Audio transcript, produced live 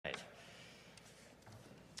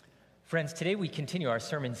Friends, today we continue our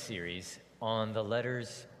sermon series on the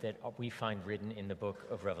letters that we find written in the book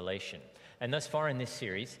of Revelation. And thus far in this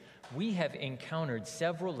series, we have encountered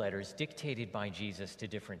several letters dictated by Jesus to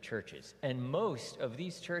different churches. And most of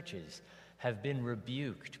these churches have been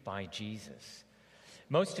rebuked by Jesus.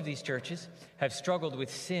 Most of these churches have struggled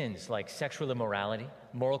with sins like sexual immorality,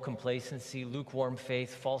 moral complacency, lukewarm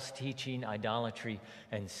faith, false teaching, idolatry,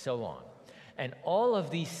 and so on. And all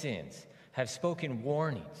of these sins have spoken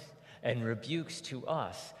warnings and rebukes to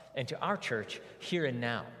us and to our church here and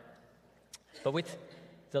now. But with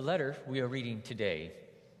the letter we are reading today,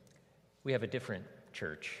 we have a different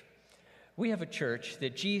church. We have a church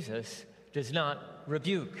that Jesus does not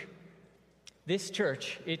rebuke. This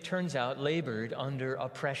church, it turns out, labored under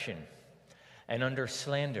oppression and under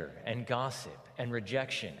slander and gossip and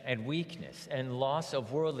rejection and weakness and loss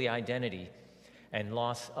of worldly identity and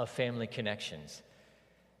loss of family connections.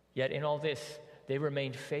 Yet in all this, they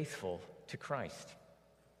remained faithful to Christ.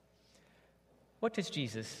 What does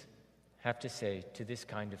Jesus have to say to this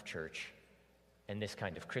kind of church and this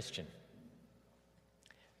kind of Christian?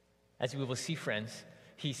 As we will see, friends,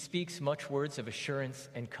 he speaks much words of assurance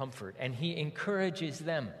and comfort, and he encourages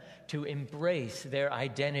them to embrace their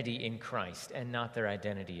identity in Christ and not their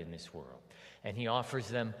identity in this world. And he offers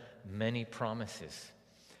them many promises.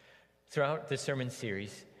 Throughout the sermon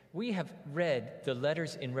series, we have read the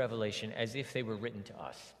letters in Revelation as if they were written to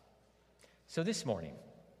us. So this morning,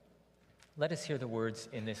 let us hear the words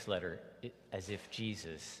in this letter as if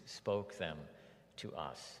Jesus spoke them to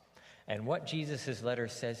us. And what Jesus' letter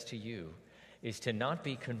says to you is to not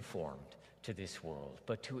be conformed to this world,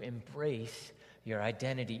 but to embrace your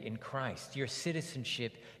identity in Christ, your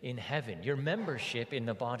citizenship in heaven, your membership in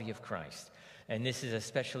the body of Christ. And this is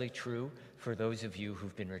especially true for those of you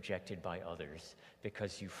who've been rejected by others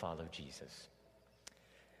because you follow Jesus.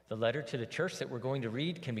 The letter to the church that we're going to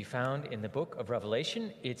read can be found in the book of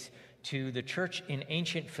Revelation. It's to the church in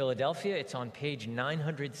ancient Philadelphia. It's on page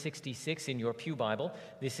 966 in your pew Bible.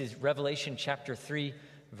 This is Revelation chapter 3,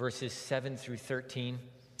 verses 7 through 13.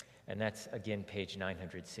 And that's, again, page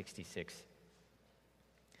 966.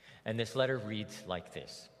 And this letter reads like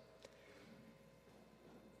this.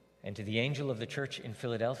 And to the angel of the church in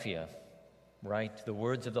Philadelphia, write the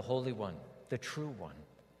words of the Holy One, the true one,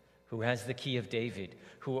 who has the key of David,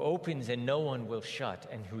 who opens and no one will shut,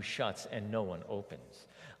 and who shuts and no one opens.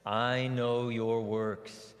 I know your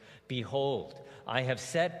works. Behold, I have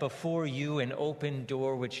set before you an open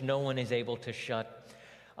door which no one is able to shut.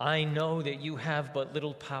 I know that you have but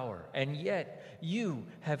little power, and yet you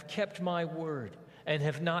have kept my word and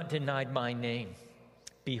have not denied my name.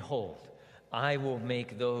 Behold, I will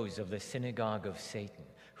make those of the synagogue of Satan,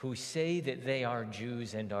 who say that they are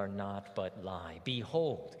Jews and are not, but lie.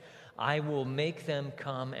 Behold, I will make them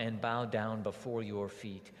come and bow down before your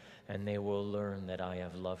feet, and they will learn that I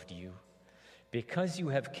have loved you. Because you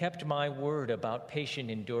have kept my word about patient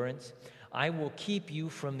endurance, I will keep you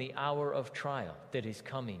from the hour of trial that is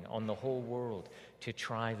coming on the whole world to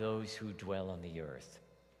try those who dwell on the earth.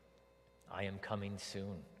 I am coming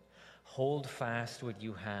soon. Hold fast what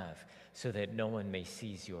you have, so that no one may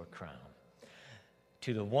seize your crown.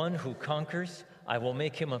 To the one who conquers, I will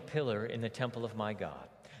make him a pillar in the temple of my God.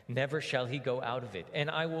 Never shall he go out of it. And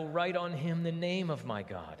I will write on him the name of my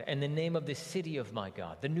God and the name of the city of my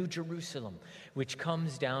God, the New Jerusalem, which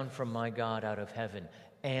comes down from my God out of heaven,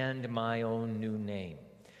 and my own new name.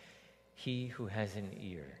 He who has an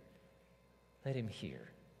ear, let him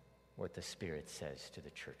hear what the Spirit says to the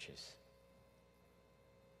churches.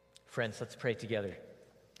 Friends, let's pray together.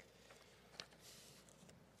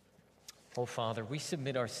 Oh, Father, we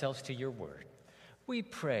submit ourselves to your word. We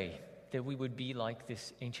pray that we would be like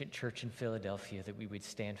this ancient church in Philadelphia, that we would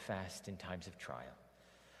stand fast in times of trial.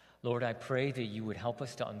 Lord, I pray that you would help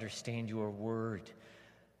us to understand your word,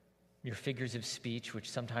 your figures of speech, which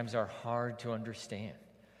sometimes are hard to understand.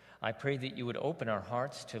 I pray that you would open our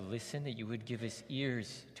hearts to listen, that you would give us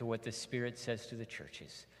ears to what the Spirit says to the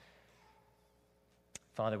churches.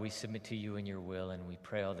 Father, we submit to you in your will, and we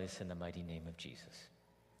pray all this in the mighty name of Jesus.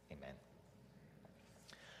 Amen.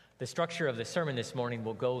 The structure of the sermon this morning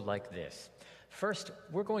will go like this. First,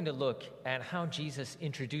 we're going to look at how Jesus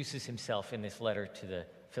introduces himself in this letter to the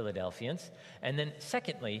Philadelphians. And then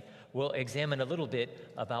secondly, we'll examine a little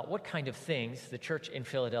bit about what kind of things the church in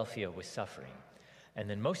Philadelphia was suffering. And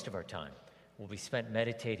then most of our time will be spent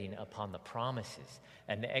meditating upon the promises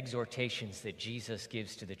and the exhortations that Jesus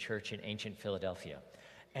gives to the church in ancient Philadelphia.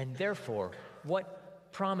 And therefore,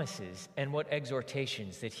 what promises and what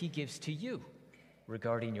exhortations that he gives to you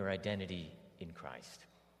regarding your identity in Christ.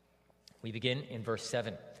 We begin in verse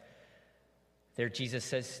 7. There Jesus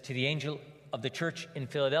says, to the angel of the church in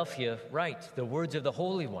Philadelphia write the words of the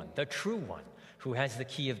Holy One, the true one, who has the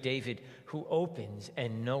key of David, who opens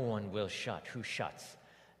and no one will shut, who shuts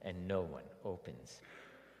and no one opens.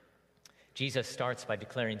 Jesus starts by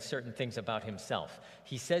declaring certain things about himself.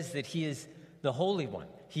 He says that he is the Holy One.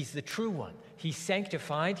 He's the true one. He's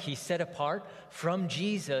sanctified. He's set apart. From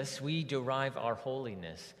Jesus, we derive our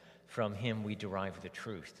holiness. From him, we derive the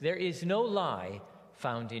truth. There is no lie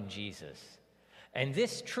found in Jesus. And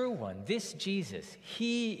this true one, this Jesus,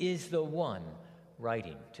 he is the one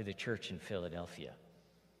writing to the church in Philadelphia.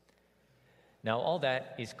 Now, all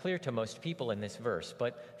that is clear to most people in this verse,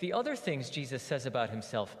 but the other things Jesus says about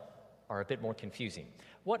himself are a bit more confusing.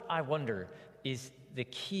 What I wonder is the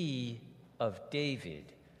key of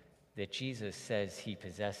David that Jesus says he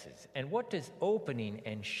possesses. And what does opening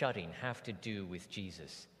and shutting have to do with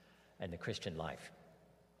Jesus and the Christian life?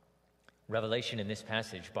 Revelation in this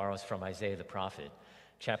passage borrows from Isaiah the prophet,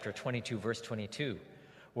 chapter 22, verse 22,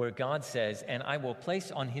 where God says, "And I will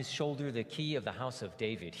place on his shoulder the key of the house of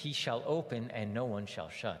David. He shall open, and no one shall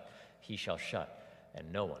shut. He shall shut,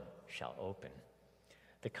 and no one shall open."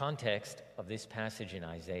 The context of this passage in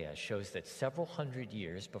Isaiah shows that several hundred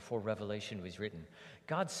years before Revelation was written,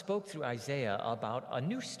 God spoke through Isaiah about a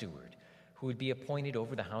new steward who would be appointed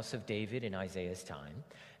over the house of David in Isaiah's time,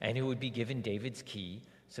 and who would be given David's key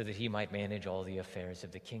so that he might manage all the affairs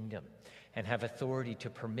of the kingdom and have authority to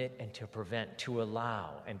permit and to prevent, to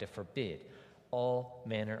allow and to forbid all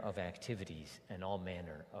manner of activities and all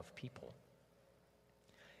manner of people.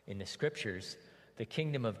 In the scriptures, the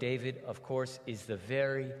kingdom of David, of course, is the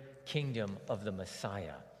very kingdom of the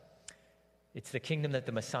Messiah. It's the kingdom that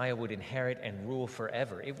the Messiah would inherit and rule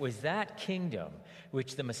forever. It was that kingdom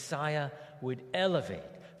which the Messiah would elevate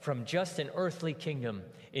from just an earthly kingdom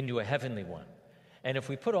into a heavenly one. And if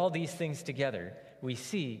we put all these things together, we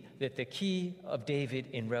see that the key of David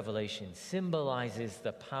in Revelation symbolizes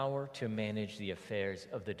the power to manage the affairs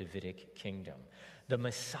of the Davidic kingdom, the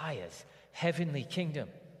Messiah's heavenly kingdom.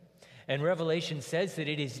 And Revelation says that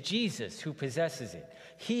it is Jesus who possesses it.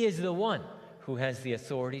 He is the one who has the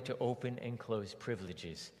authority to open and close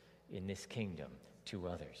privileges in this kingdom to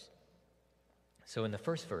others. So in the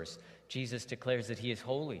first verse, Jesus declares that he is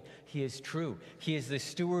holy, he is true, he is the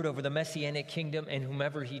steward over the Messianic kingdom, and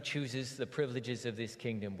whomever he chooses, the privileges of this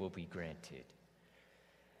kingdom will be granted.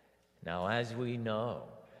 Now, as we know,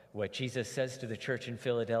 what Jesus says to the church in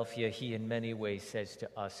Philadelphia, he in many ways says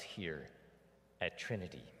to us here at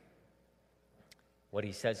Trinity. What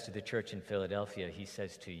he says to the church in Philadelphia, he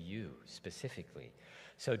says to you specifically.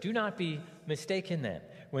 So do not be mistaken then.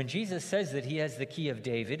 When Jesus says that he has the key of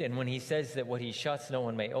David, and when he says that what he shuts no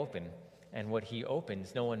one may open, and what he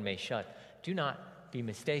opens no one may shut, do not be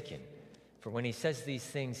mistaken. For when he says these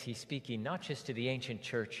things, he's speaking not just to the ancient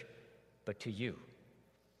church, but to you.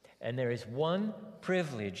 And there is one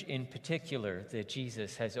privilege in particular that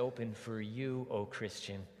Jesus has opened for you, O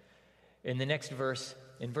Christian. In the next verse,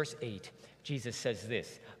 in verse 8, Jesus says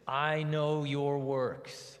this, "I know your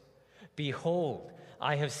works. Behold,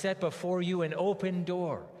 I have set before you an open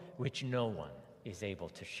door, which no one is able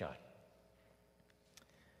to shut."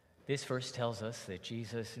 This verse tells us that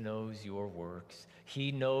Jesus knows your works.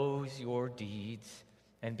 He knows your deeds.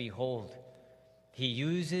 And behold, he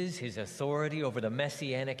uses his authority over the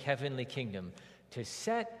Messianic heavenly kingdom to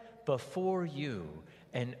set before you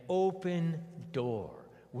an open door,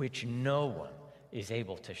 which no one is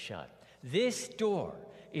able to shut. This door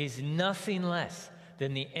is nothing less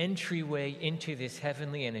than the entryway into this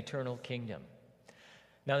heavenly and eternal kingdom.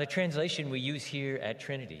 Now, the translation we use here at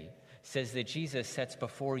Trinity says that Jesus sets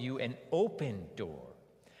before you an open door.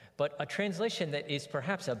 But a translation that is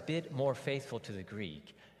perhaps a bit more faithful to the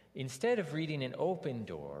Greek, instead of reading an open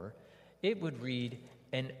door, it would read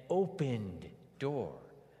an opened door.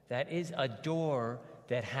 That is a door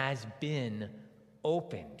that has been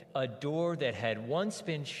opened, a door that had once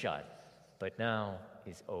been shut, but now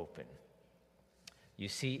is open. You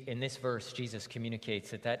see, in this verse, Jesus communicates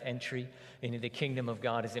that entry into the kingdom of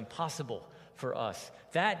God is impossible for us.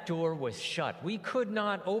 That door was shut. We could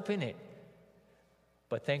not open it.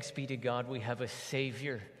 But thanks be to God, we have a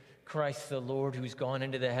Savior, Christ the Lord, who's gone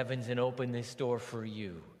into the heavens and opened this door for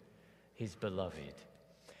you, his beloved.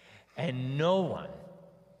 And no one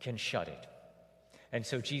can shut it. And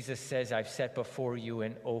so Jesus says, I've set before you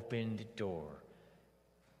an opened door,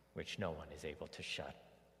 which no one is able to shut.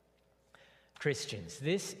 Christians,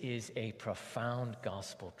 this is a profound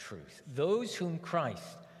gospel truth. Those whom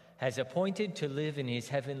Christ has appointed to live in his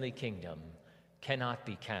heavenly kingdom cannot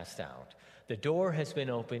be cast out. The door has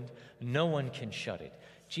been opened. No one can shut it.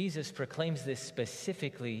 Jesus proclaims this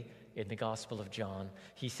specifically in the Gospel of John.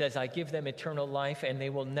 He says, I give them eternal life, and they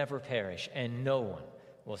will never perish, and no one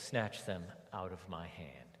will snatch them out of my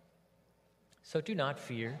hand. So do not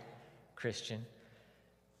fear, Christian,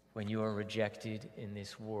 when you are rejected in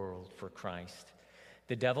this world for Christ.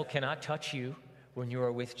 The devil cannot touch you when you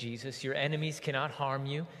are with Jesus. Your enemies cannot harm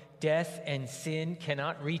you. Death and sin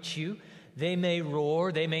cannot reach you. They may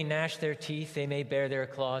roar, they may gnash their teeth, they may bare their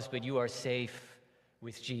claws, but you are safe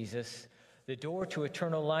with Jesus. The door to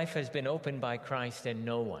eternal life has been opened by Christ, and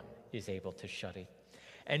no one is able to shut it.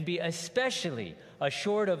 And be especially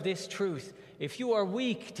assured of this truth: if you are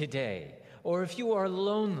weak today, or if you are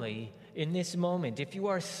lonely in this moment, if you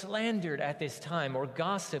are slandered at this time or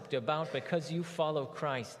gossiped about because you follow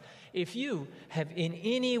Christ, if you have in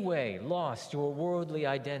any way lost your worldly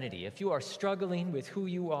identity, if you are struggling with who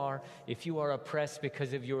you are, if you are oppressed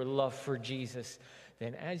because of your love for Jesus,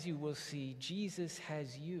 then as you will see, Jesus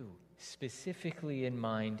has you specifically in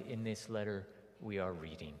mind in this letter we are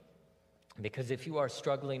reading. Because if you are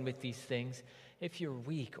struggling with these things, if you're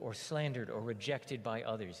weak or slandered or rejected by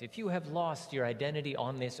others, if you have lost your identity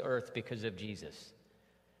on this earth because of Jesus,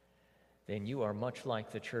 then you are much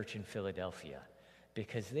like the church in Philadelphia,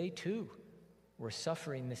 because they too were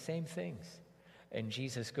suffering the same things. And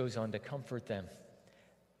Jesus goes on to comfort them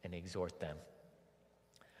and exhort them.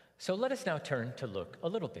 So let us now turn to look a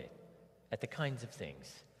little bit at the kinds of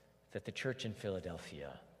things that the church in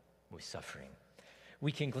Philadelphia was suffering.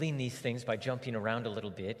 We can glean these things by jumping around a little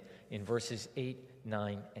bit in verses 8,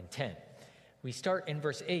 9, and 10. We start in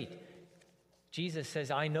verse 8. Jesus says,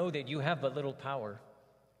 I know that you have but little power,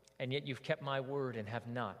 and yet you've kept my word and have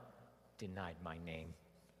not denied my name.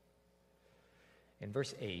 In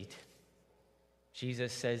verse 8,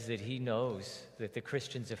 Jesus says that he knows that the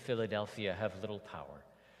Christians of Philadelphia have little power.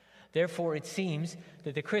 Therefore, it seems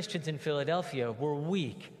that the Christians in Philadelphia were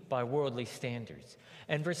weak by worldly standards.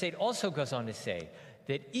 And verse 8 also goes on to say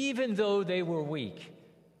that even though they were weak,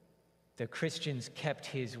 the Christians kept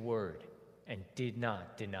his word and did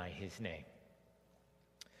not deny his name.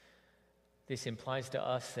 This implies to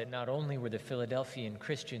us that not only were the Philadelphian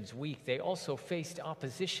Christians weak, they also faced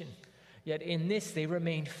opposition. Yet in this they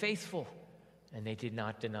remained faithful, and they did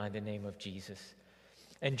not deny the name of Jesus.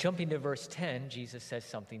 And jumping to verse 10, Jesus says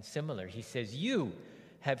something similar. He says, you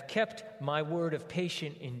have kept my word of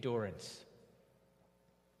patient endurance.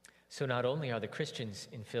 So not only are the Christians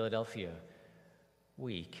in Philadelphia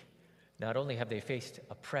weak, not only have they faced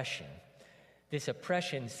oppression, this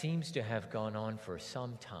oppression seems to have gone on for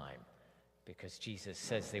some time, because Jesus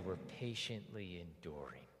says they were patiently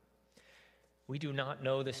enduring. We do not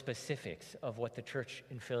know the specifics of what the church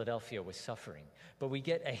in Philadelphia was suffering, but we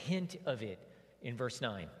get a hint of it in verse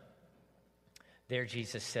 9. There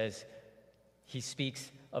Jesus says, he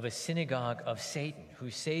speaks of a synagogue of Satan who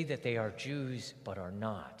say that they are Jews but are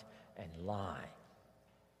not, and lie.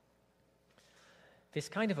 This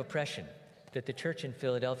kind of oppression that the church in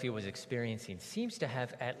Philadelphia was experiencing seems to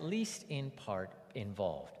have, at least in part,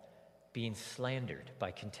 involved being slandered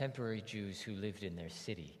by contemporary Jews who lived in their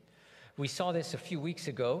city. We saw this a few weeks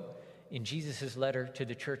ago in Jesus' letter to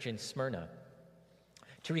the church in Smyrna.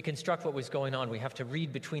 To reconstruct what was going on, we have to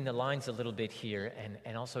read between the lines a little bit here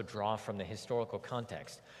and also draw from the historical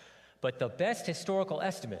context. But the best historical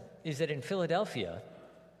estimate is that in Philadelphia,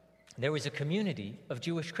 there was a community of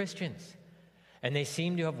Jewish Christians, and they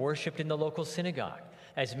seemed to have worshiped in the local synagogue.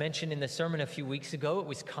 As mentioned in the sermon a few weeks ago, it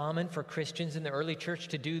was common for Christians in the early church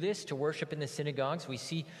to do this, to worship in the synagogues. We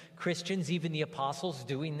see Christians, even the apostles,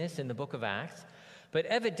 doing this in the book of Acts. But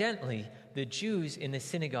evidently, the Jews in the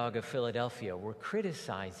synagogue of Philadelphia were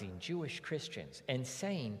criticizing Jewish Christians and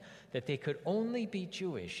saying that they could only be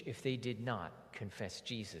Jewish if they did not confess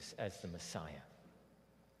Jesus as the Messiah.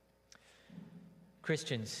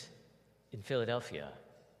 Christians in Philadelphia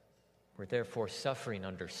were therefore suffering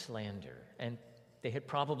under slander, and they had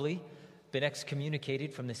probably been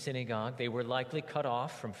excommunicated from the synagogue. They were likely cut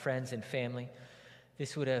off from friends and family.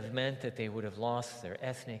 This would have meant that they would have lost their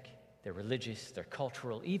ethnic, their religious, their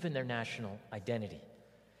cultural, even their national identity.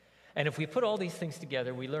 And if we put all these things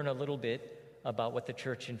together, we learn a little bit about what the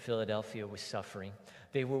church in Philadelphia was suffering.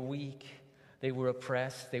 They were weak, they were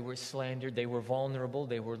oppressed, they were slandered, they were vulnerable,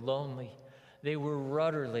 they were lonely. They were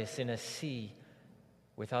rudderless in a sea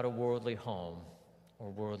without a worldly home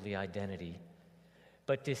or worldly identity.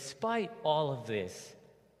 But despite all of this,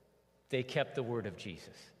 they kept the word of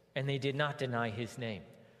Jesus, and they did not deny his name,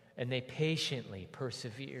 and they patiently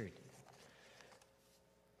persevered.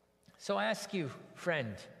 So I ask you,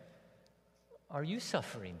 friend, are you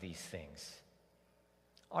suffering these things?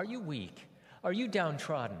 Are you weak? Are you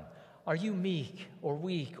downtrodden? Are you meek or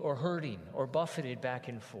weak or hurting or buffeted back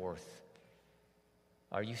and forth?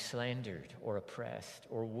 Are you slandered or oppressed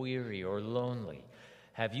or weary or lonely?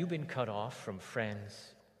 Have you been cut off from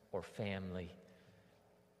friends or family?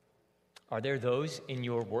 Are there those in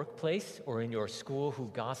your workplace or in your school who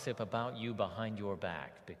gossip about you behind your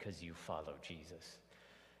back because you follow Jesus?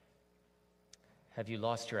 Have you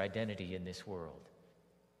lost your identity in this world?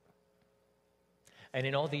 And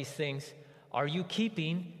in all these things, are you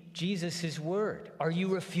keeping Jesus' word? Are you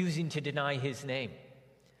refusing to deny his name?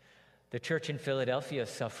 The church in Philadelphia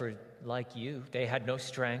suffered like you. They had no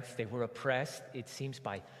strength. They were oppressed, it seems,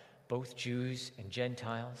 by both Jews and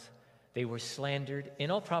Gentiles. They were slandered.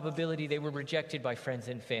 In all probability, they were rejected by friends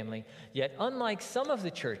and family. Yet, unlike some of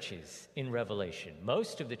the churches in Revelation,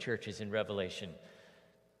 most of the churches in Revelation,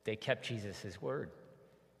 they kept Jesus' word,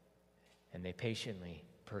 and they patiently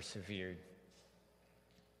persevered.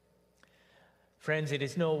 Friends, it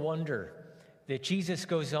is no wonder that Jesus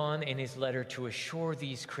goes on in his letter to assure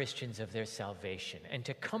these Christians of their salvation and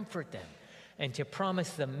to comfort them and to promise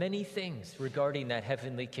them many things regarding that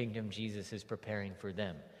heavenly kingdom Jesus is preparing for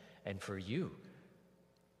them and for you,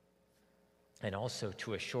 and also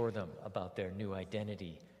to assure them about their new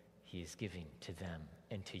identity he is giving to them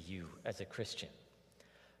and to you as a Christian.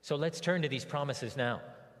 So let's turn to these promises now.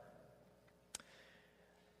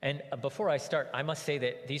 And before I start, I must say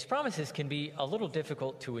that these promises can be a little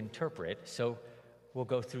difficult to interpret, so we'll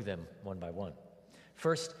go through them one by one.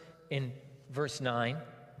 First, in verse 9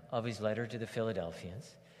 of his letter to the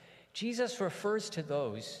Philadelphians, Jesus refers to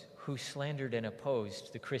those who slandered and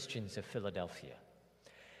opposed the Christians of Philadelphia.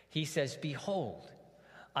 He says, "Behold,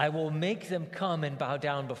 I will make them come and bow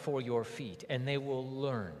down before your feet, and they will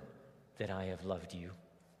learn that I have loved you."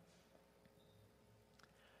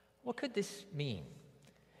 What could this mean?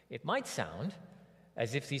 It might sound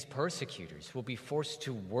as if these persecutors will be forced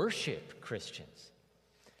to worship Christians.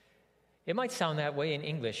 It might sound that way in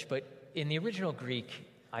English, but in the original Greek,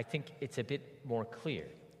 I think it's a bit more clear.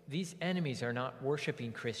 These enemies are not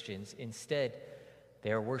worshiping Christians. Instead,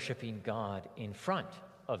 they are worshiping God in front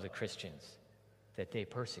of the Christians that they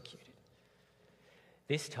persecuted.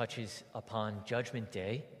 This touches upon Judgment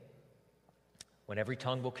Day, when every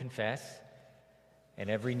tongue will confess and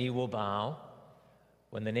every knee will bow,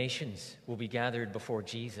 when the nations will be gathered before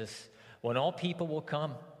Jesus, when all people will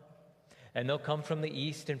come, and they'll come from the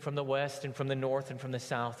east and from the west and from the north and from the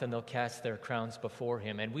south, and they'll cast their crowns before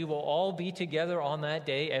him. And we will all be together on that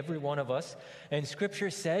day, every one of us. And Scripture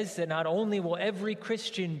says that not only will every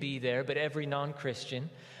Christian be there, but every non-Christian,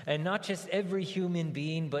 and not just every human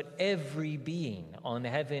being, but every being on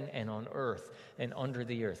heaven and on earth and under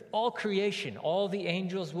the earth. All creation, all the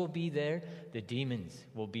angels will be there. The demons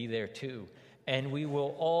will be there too. And we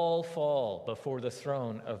will all fall before the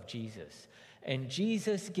throne of Jesus. And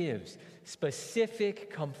Jesus gives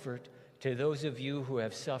specific comfort to those of you who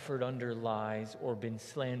have suffered under lies or been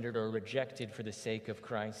slandered or rejected for the sake of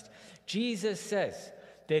Christ. Jesus says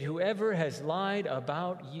that whoever has lied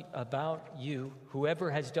about you,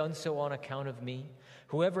 whoever has done so on account of me,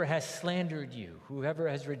 whoever has slandered you, whoever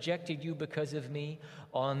has rejected you because of me,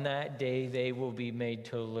 on that day they will be made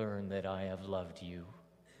to learn that I have loved you.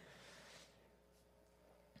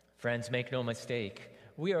 Friends, make no mistake,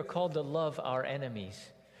 we are called to love our enemies.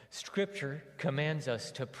 Scripture commands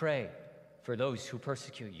us to pray for those who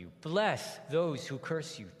persecute you. Bless those who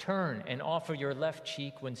curse you. Turn and offer your left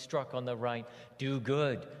cheek when struck on the right. Do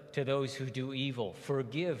good to those who do evil.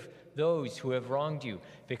 Forgive those who have wronged you,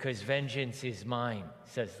 because vengeance is mine,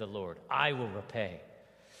 says the Lord. I will repay.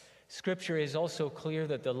 Scripture is also clear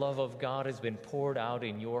that the love of God has been poured out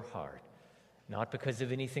in your heart, not because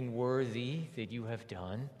of anything worthy that you have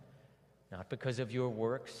done, not because of your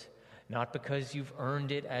works, not because you've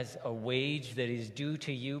earned it as a wage that is due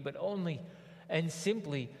to you, but only and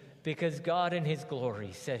simply because God in his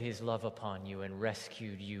glory set his love upon you and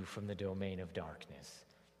rescued you from the domain of darkness.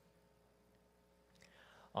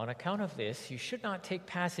 On account of this, you should not take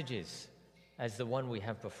passages as the one we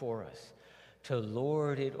have before us to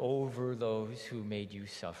lord it over those who made you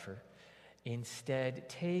suffer. Instead,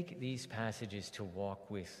 take these passages to walk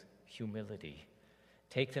with humility.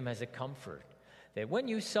 Take them as a comfort that when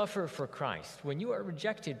you suffer for Christ, when you are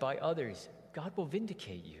rejected by others, God will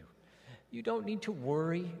vindicate you. You don't need to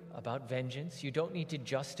worry about vengeance. You don't need to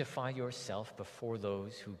justify yourself before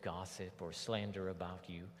those who gossip or slander about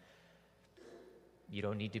you. You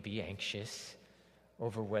don't need to be anxious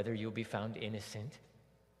over whether you'll be found innocent.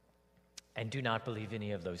 And do not believe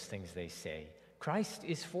any of those things they say. Christ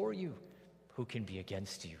is for you. Who can be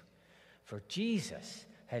against you? For Jesus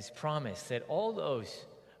has promised that all those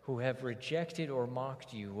who have rejected or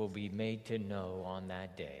mocked you will be made to know on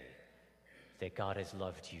that day that God has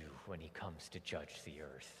loved you when he comes to judge the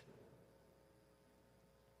earth.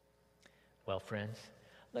 Well, friends,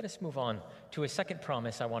 let us move on to a second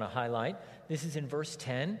promise I want to highlight. This is in verse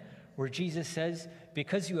 10, where Jesus says,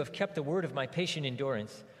 "Because you have kept the word of my patient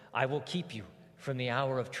endurance, I will keep you from the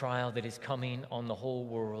hour of trial that is coming on the whole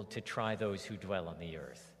world to try those who dwell on the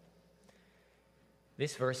earth."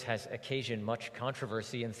 This verse has occasioned much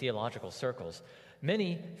controversy in theological circles.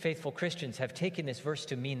 Many faithful Christians have taken this verse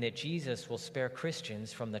to mean that Jesus will spare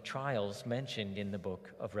Christians from the trials mentioned in the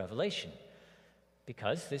book of Revelation,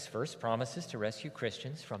 because this verse promises to rescue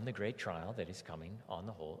Christians from the great trial that is coming on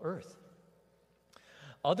the whole earth.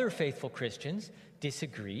 Other faithful Christians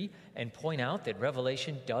disagree and point out that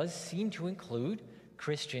Revelation does seem to include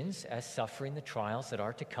Christians as suffering the trials that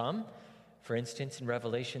are to come. For instance, in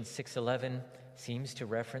Revelation 6:11 seems to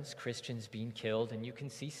reference Christians being killed, and you can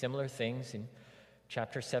see similar things in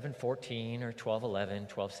chapter 7:14 or 12:11,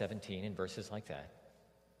 12:17, and verses like that.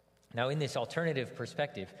 Now, in this alternative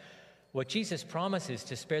perspective, what Jesus promises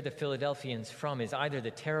to spare the Philadelphians from is either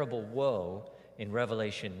the terrible woe in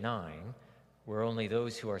Revelation 9, where only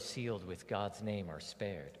those who are sealed with God's name are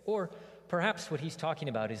spared, or perhaps what he's talking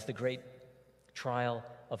about is the great trial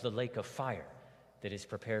of the lake of fire that is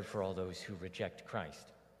prepared for all those who reject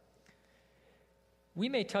Christ. We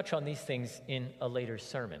may touch on these things in a later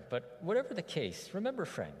sermon, but whatever the case, remember,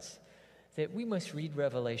 friends, that we must read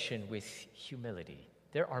Revelation with humility.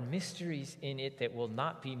 There are mysteries in it that will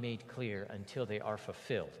not be made clear until they are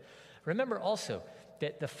fulfilled. Remember also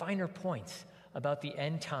that the finer points about the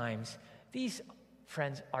end times, these,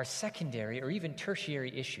 friends, are secondary or even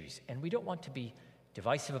tertiary issues, and we don't want to be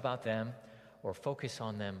divisive about them or focus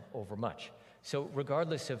on them overmuch. So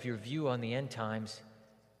regardless of your view on the end times,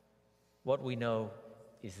 what we know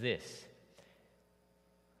is this: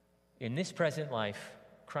 in this present life,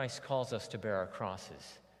 Christ calls us to bear our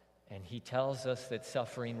crosses, and he tells us that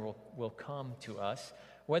suffering will come to us,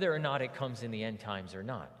 whether or not it comes in the end times or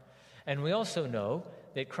not. And we also know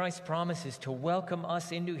that Christ promises to welcome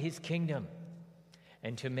us into his kingdom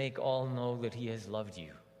and to make all know that he has loved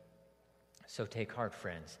you. So take heart,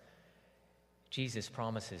 friends. Jesus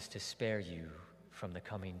promises to spare you from the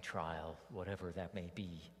coming trial, whatever that may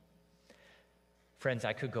be. Friends,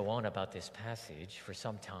 I could go on about this passage for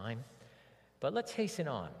some time, but let's hasten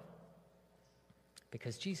on,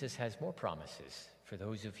 because Jesus has more promises for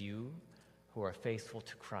those of you who are faithful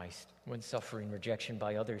to Christ when suffering rejection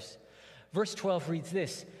by others. Verse 12 reads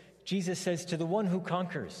this: Jesus says, "To the one who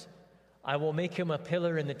conquers, I will make him a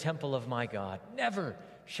pillar in the temple of my God. Never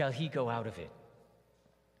shall he go out of it."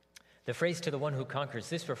 The phrase "to the one who conquers,"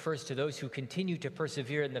 this refers to those who continue to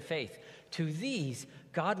persevere in the faith. To these,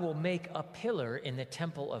 God will make a pillar in the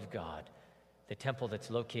temple of God, the temple that's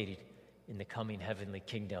located in the coming heavenly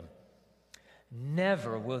kingdom.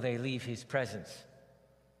 Never will they leave his presence.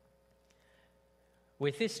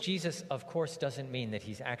 With this, Jesus, of course, doesn't mean that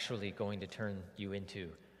he's actually going to turn you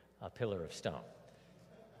into a pillar of stone.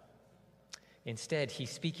 Instead, he's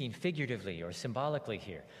speaking figuratively or symbolically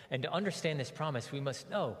here. And to understand this promise, we must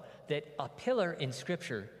know that a pillar in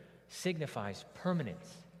Scripture signifies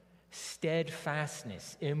permanence,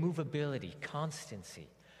 steadfastness, immovability, constancy.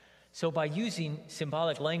 So by using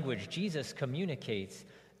symbolic language, Jesus communicates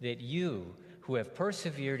that you who have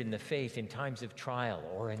persevered in the faith in times of trial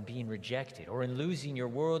or in being rejected or in losing your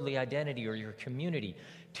worldly identity or your community,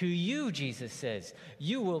 to you, Jesus says,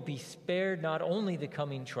 you will be spared not only the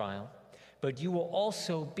coming trial, but you will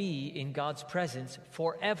also be in God's presence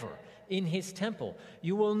forever in his temple.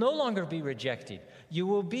 You will no longer be rejected. You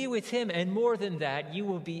will be with him, and more than that, you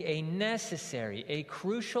will be a necessary, a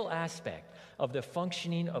crucial aspect of the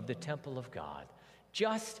functioning of the temple of God,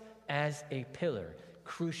 just as a pillar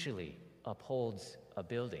crucially upholds a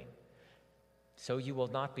building. So you will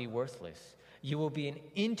not be worthless. You will be an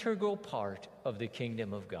integral part of the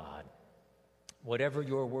kingdom of God. Whatever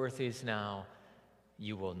your worth is now,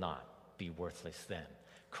 you will not be worthless then.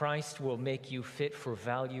 Christ will make you fit for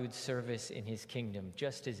valued service in his kingdom,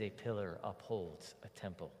 just as a pillar upholds a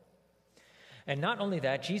temple. And not only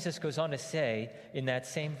that, Jesus goes on to say in that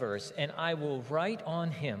same verse, "And I will write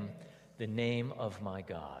on him the name of my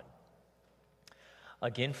God."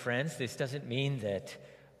 Again, friends, this doesn't mean that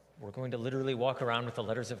we're going to literally walk around with the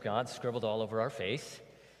letters of God scribbled all over our face.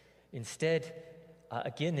 Instead,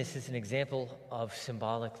 again, this is an example of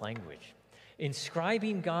symbolic language.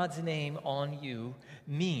 Inscribing God's name on you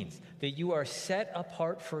means that you are set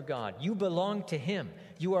apart for God. You belong to him.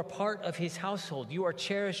 You are part of his household. You are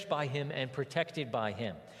cherished by him and protected by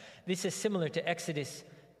him. This is similar to Exodus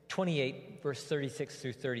 28, verse 36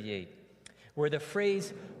 through 38, where the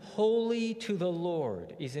phrase, "Holy to the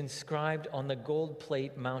Lord," is inscribed on the gold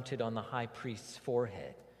plate mounted on the high priest's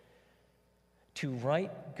forehead. To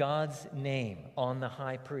write God's name on the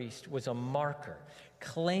high priest was a marker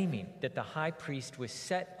claiming that the high priest was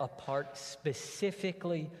set apart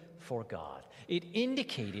specifically for God. It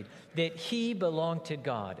indicated that he belonged to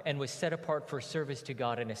God and was set apart for service to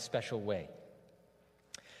God in a special way.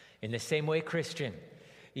 In the same way, Christian,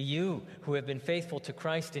 you who have been faithful to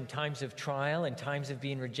Christ in times of trial, in times of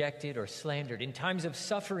being rejected or slandered, in times of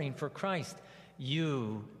suffering for Christ,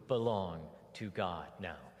 you belong to God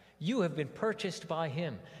now. You have been purchased by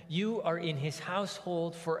him. You are in his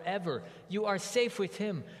household forever. You are safe with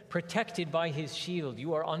him, protected by his shield.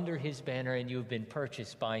 You are under his banner, and you have been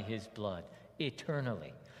purchased by his blood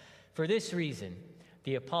eternally. For this reason,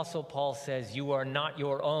 the Apostle Paul says, you are not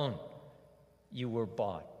your own. You were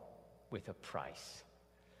bought with a price.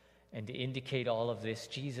 And to indicate all of this,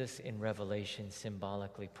 Jesus in Revelation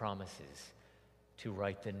symbolically promises to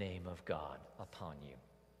write the name of God upon you.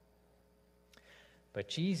 But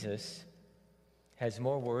Jesus has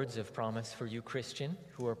more words of promise for you, Christian,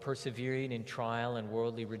 who are persevering in trial and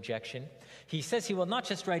worldly rejection. He says he will not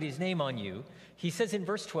just write his name on you. He says in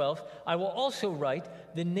verse 12, I will also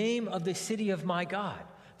write the name of the city of my God,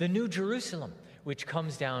 the New Jerusalem, which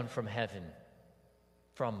comes down from heaven,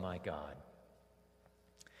 from my God.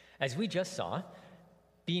 As we just saw,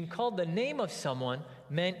 being called the name of someone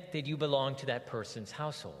meant that you belonged to that person's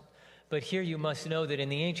household. But here you must know that in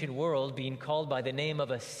the ancient world, being called by the name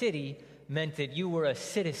of a city meant that you were a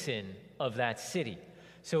citizen of that city.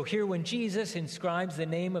 So here when Jesus inscribes the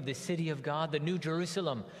name of the city of God, the New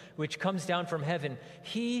Jerusalem, which comes down from heaven,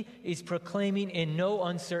 he is proclaiming in no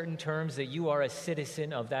uncertain terms that you are a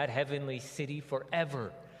citizen of that heavenly city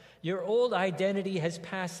forever. Your old identity has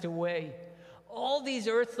passed away. All these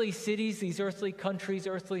earthly cities, these earthly countries,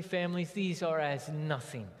 earthly families, these are as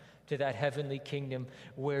nothing to that heavenly kingdom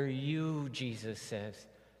where you, Jesus says,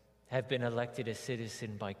 have been elected a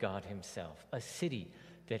citizen by God himself, a city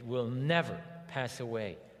that will never pass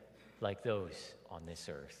away like those on this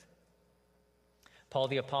earth. Paul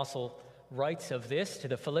the Apostle writes of this to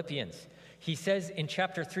the Philippians. He says in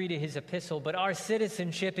chapter 3 to his epistle, but our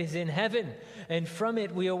citizenship is in heaven, and from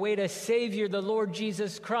it we await a Savior, the Lord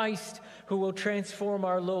Jesus Christ, who will transform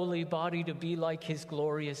our lowly body to be like his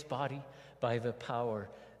glorious body by the power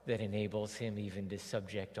that enables him even to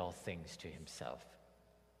subject all things to himself.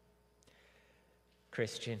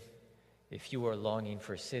 Christian, if you are longing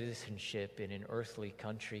for citizenship in an earthly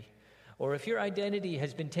country, or if your identity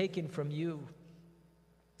has been taken from you,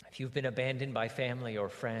 if you've been abandoned by family or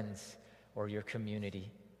friends or your community,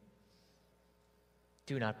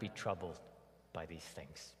 do not be troubled by these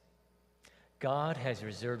things. God has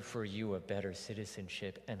reserved for you a better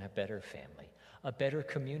citizenship and a better family, a better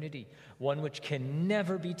community, one which can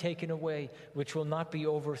never be taken away, which will not be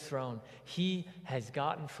overthrown. He has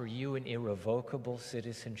gotten for you an irrevocable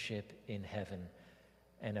citizenship in heaven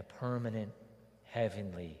and a permanent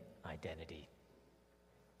heavenly identity.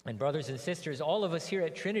 And brothers and sisters, all of us here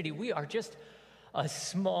at Trinity, we are just a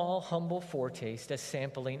small, humble foretaste, a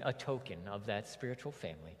sampling, a token of that spiritual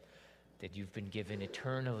family that you've been given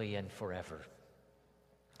eternally and forever.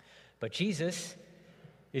 But Jesus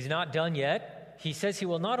is not done yet. He says he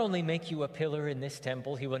will not only make you a pillar in this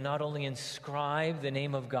temple, he will not only inscribe the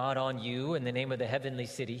name of God on you and the name of the heavenly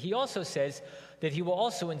city, he also says that he will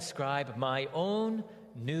also inscribe my own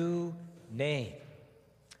new name.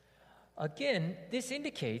 Again, this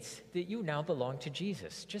indicates that you now belong to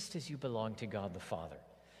Jesus, just as you belong to God the Father.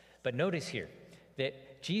 But notice here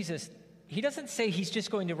that Jesus, he doesn't say he's just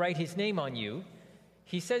going to write his name on you.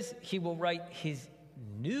 He says he will write his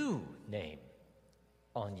new name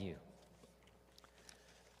on you.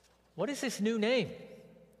 What is this new name?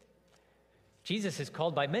 Jesus is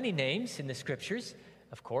called by many names in the scriptures.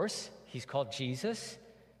 Of course, he's called Jesus,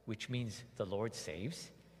 which means the Lord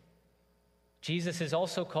saves. Jesus is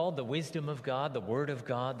also called the wisdom of God, the Word of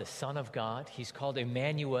God, the Son of God. He's called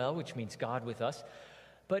Emmanuel, which means God with us.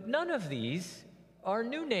 But none of these are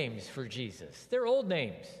new names for Jesus. They're old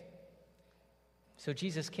names. So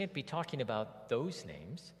Jesus can't be talking about those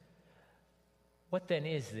names. What then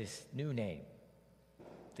is this new name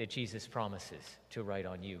that Jesus promises to write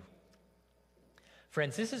on you?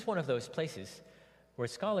 Friends, this is one of those places where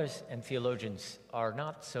scholars and theologians are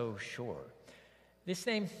not so sure. This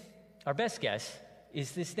name, our best guess,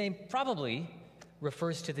 is this name probably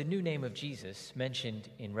refers to the new name of Jesus mentioned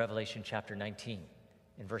in Revelation chapter 19,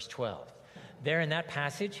 in verse 12. There in that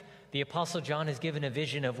passage, the Apostle John is given a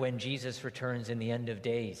vision of when Jesus returns in the end of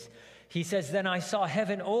days. He says, "Then I saw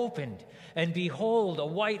heaven opened, and behold, a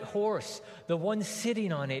white horse. The one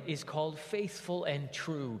sitting on it is called Faithful and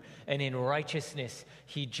True, and in righteousness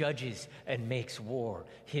he judges and makes war.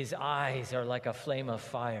 His eyes are like a flame of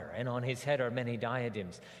fire, and on his head are many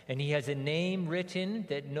diadems. And he has a name written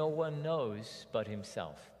that no one knows but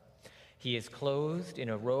himself. He is clothed in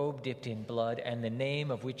a robe dipped in blood, and the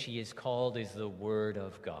name of which he is called is the Word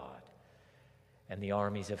of God. And the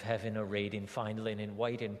armies of heaven, arrayed in fine linen,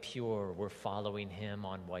 white and pure, were following him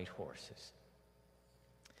on white horses."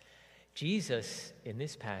 Jesus, in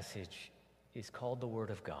this passage, is called the Word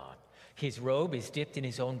of God. His robe is dipped in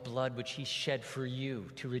his own blood, which he shed for you,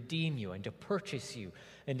 to redeem you and to purchase you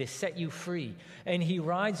and to set you free. And he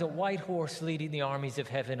rides a white horse leading the armies of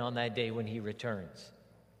heaven on that day when he returns.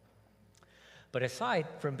 But aside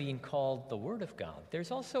from being called the Word of God,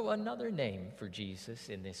 there's also another name for Jesus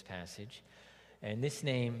in this passage. And this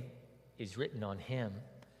name is written on him,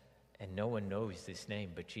 and no one knows this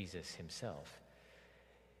name but Jesus himself.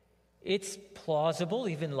 It's plausible,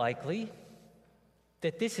 even likely,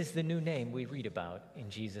 that this is the new name we read about in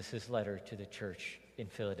Jesus' letter to the church in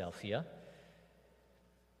Philadelphia.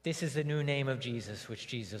 This is the new name of Jesus, which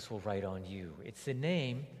Jesus will write on you. It's the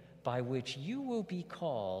name by which you will be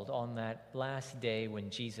called on that last day when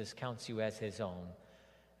Jesus counts you as his own,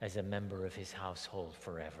 as a member of his household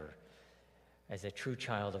forever, as a true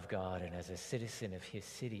child of God and as a citizen of his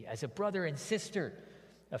city, as a brother and sister,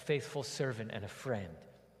 a faithful servant and a friend.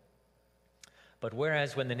 But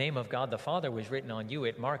whereas when the name of God the Father was written on you,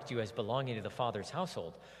 it marked you as belonging to the Father's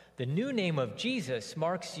household, the new name of Jesus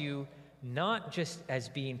marks you not just as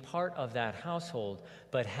being part of that household,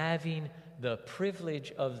 but having the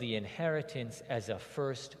privilege of the inheritance as a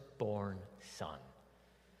firstborn son.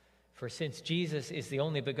 For since Jesus is the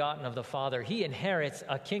only begotten of the Father, he inherits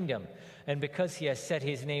a kingdom. And because he has set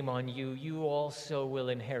his name on you, you also will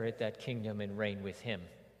inherit that kingdom and reign with him.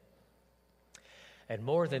 And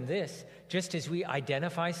more than this, just as we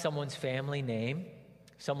identify someone's family name,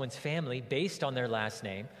 someone's family based on their last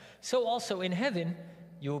name, so also in heaven,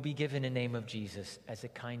 you will be given a name of Jesus as a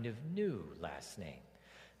kind of new last name.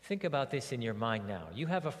 Think about this in your mind now. You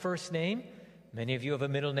have a first name. Many of you have a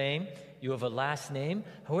middle name. You have a last name.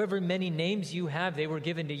 However many names you have, they were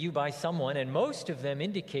given to you by someone, and most of them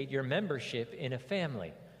indicate your membership in a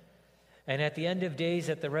family. And at the end of days,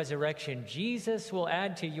 at the resurrection, Jesus will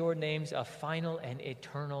add to your names a final and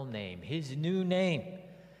eternal name, his new name,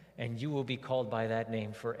 and you will be called by that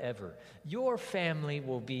name forever. Your family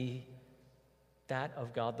will be that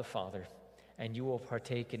of God the Father, and you will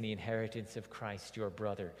partake in the inheritance of Christ, your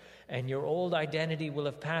brother. And your old identity will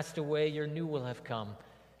have passed away, your new will have come.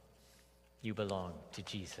 You belong to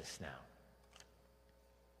Jesus now.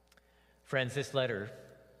 Friends, this letter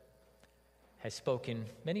has spoken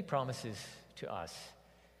many promises to us.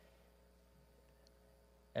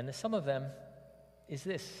 And the sum of them is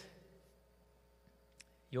this: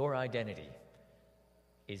 your identity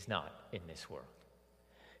is not in this world.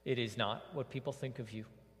 It is not what people think of you.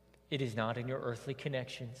 It is not in your earthly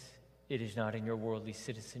connections. It is not in your worldly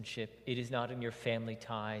citizenship. It is not in your family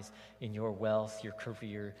ties, in your wealth, your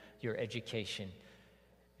career, your education.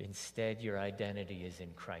 Instead, your identity is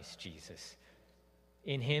in Christ Jesus.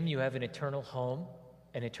 In him, you have an eternal home,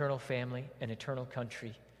 an eternal family, an eternal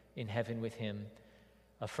country in heaven with him,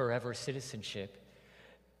 a forever citizenship.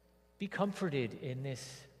 Be comforted in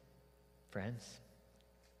this, friends.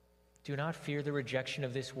 Do not fear the rejection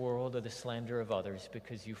of this world or the slander of others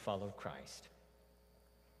because you follow Christ.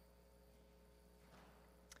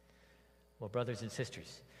 Well, brothers and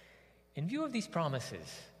sisters, in view of these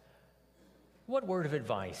promises, what word of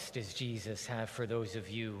advice does Jesus have for those of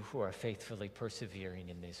you who are faithfully persevering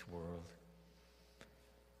in this world?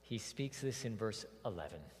 He speaks this in verse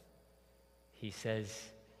 11. He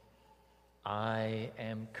says, "I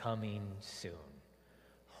am coming soon.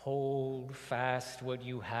 Hold fast what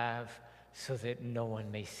you have so that no one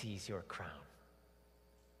may seize your crown."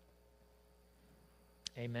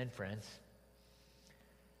 Amen, friends.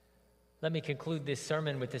 Let me conclude this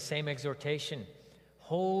sermon with the same exhortation.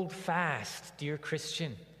 Hold fast, dear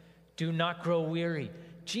Christian. Do not grow weary.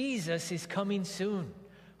 Jesus is coming soon.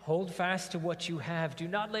 Hold fast to what you have. Do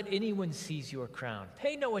not let anyone seize your crown.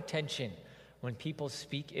 Pay no attention when people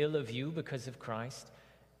speak ill of you because of Christ.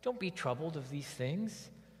 Don't be troubled of these things.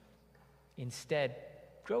 Instead,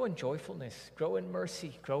 grow in joyfulness, grow in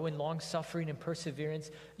mercy, grow in long-suffering and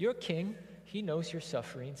perseverance. Your King, he knows your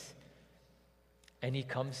sufferings, and he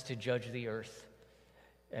comes to judge the earth.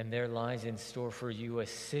 And there lies in store for you a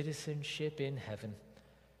citizenship in heaven,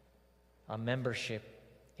 a membership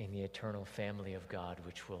in the eternal family of God,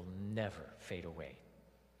 which will never fade away.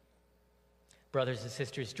 Brothers and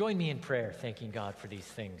sisters, join me in prayer, thanking God for these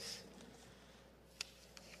things.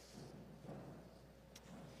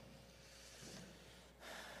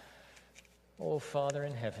 Oh, Father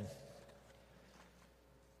in heaven,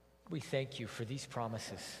 we thank you for these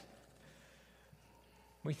promises.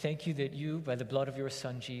 We thank you that you, by the blood of your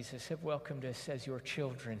Son, Jesus, have welcomed us as your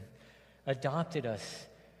children, adopted us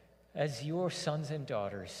as your sons and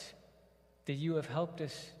daughters, that you have helped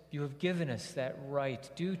us, you have given us that right,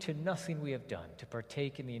 due to nothing we have done, to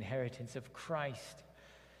partake in the inheritance of Christ.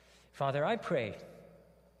 Father, I pray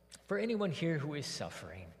for anyone here who is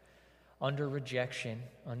suffering under rejection,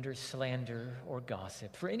 under slander or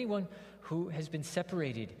gossip, for anyone who has been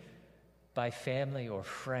separated by family or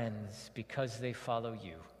friends because they follow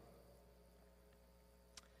you.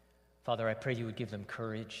 Father, I pray you would give them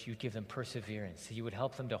courage, you'd give them perseverance, that you would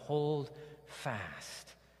help them to hold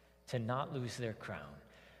fast, to not lose their crown.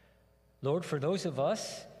 Lord, for those of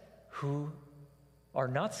us who are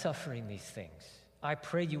not suffering these things, I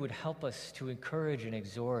pray you would help us to encourage and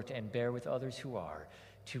exhort and bear with others who are,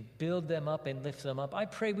 to build them up and lift them up. I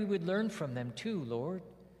pray we would learn from them too, Lord,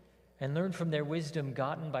 and learn from their wisdom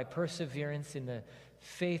gotten by perseverance in the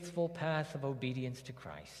faithful path of obedience to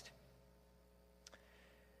Christ.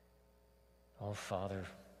 Oh, Father,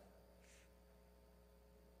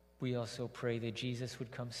 we also pray that Jesus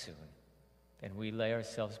would come soon, and we lay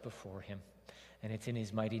ourselves before him. And it's in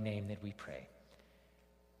his mighty name that we pray.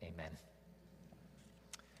 Amen.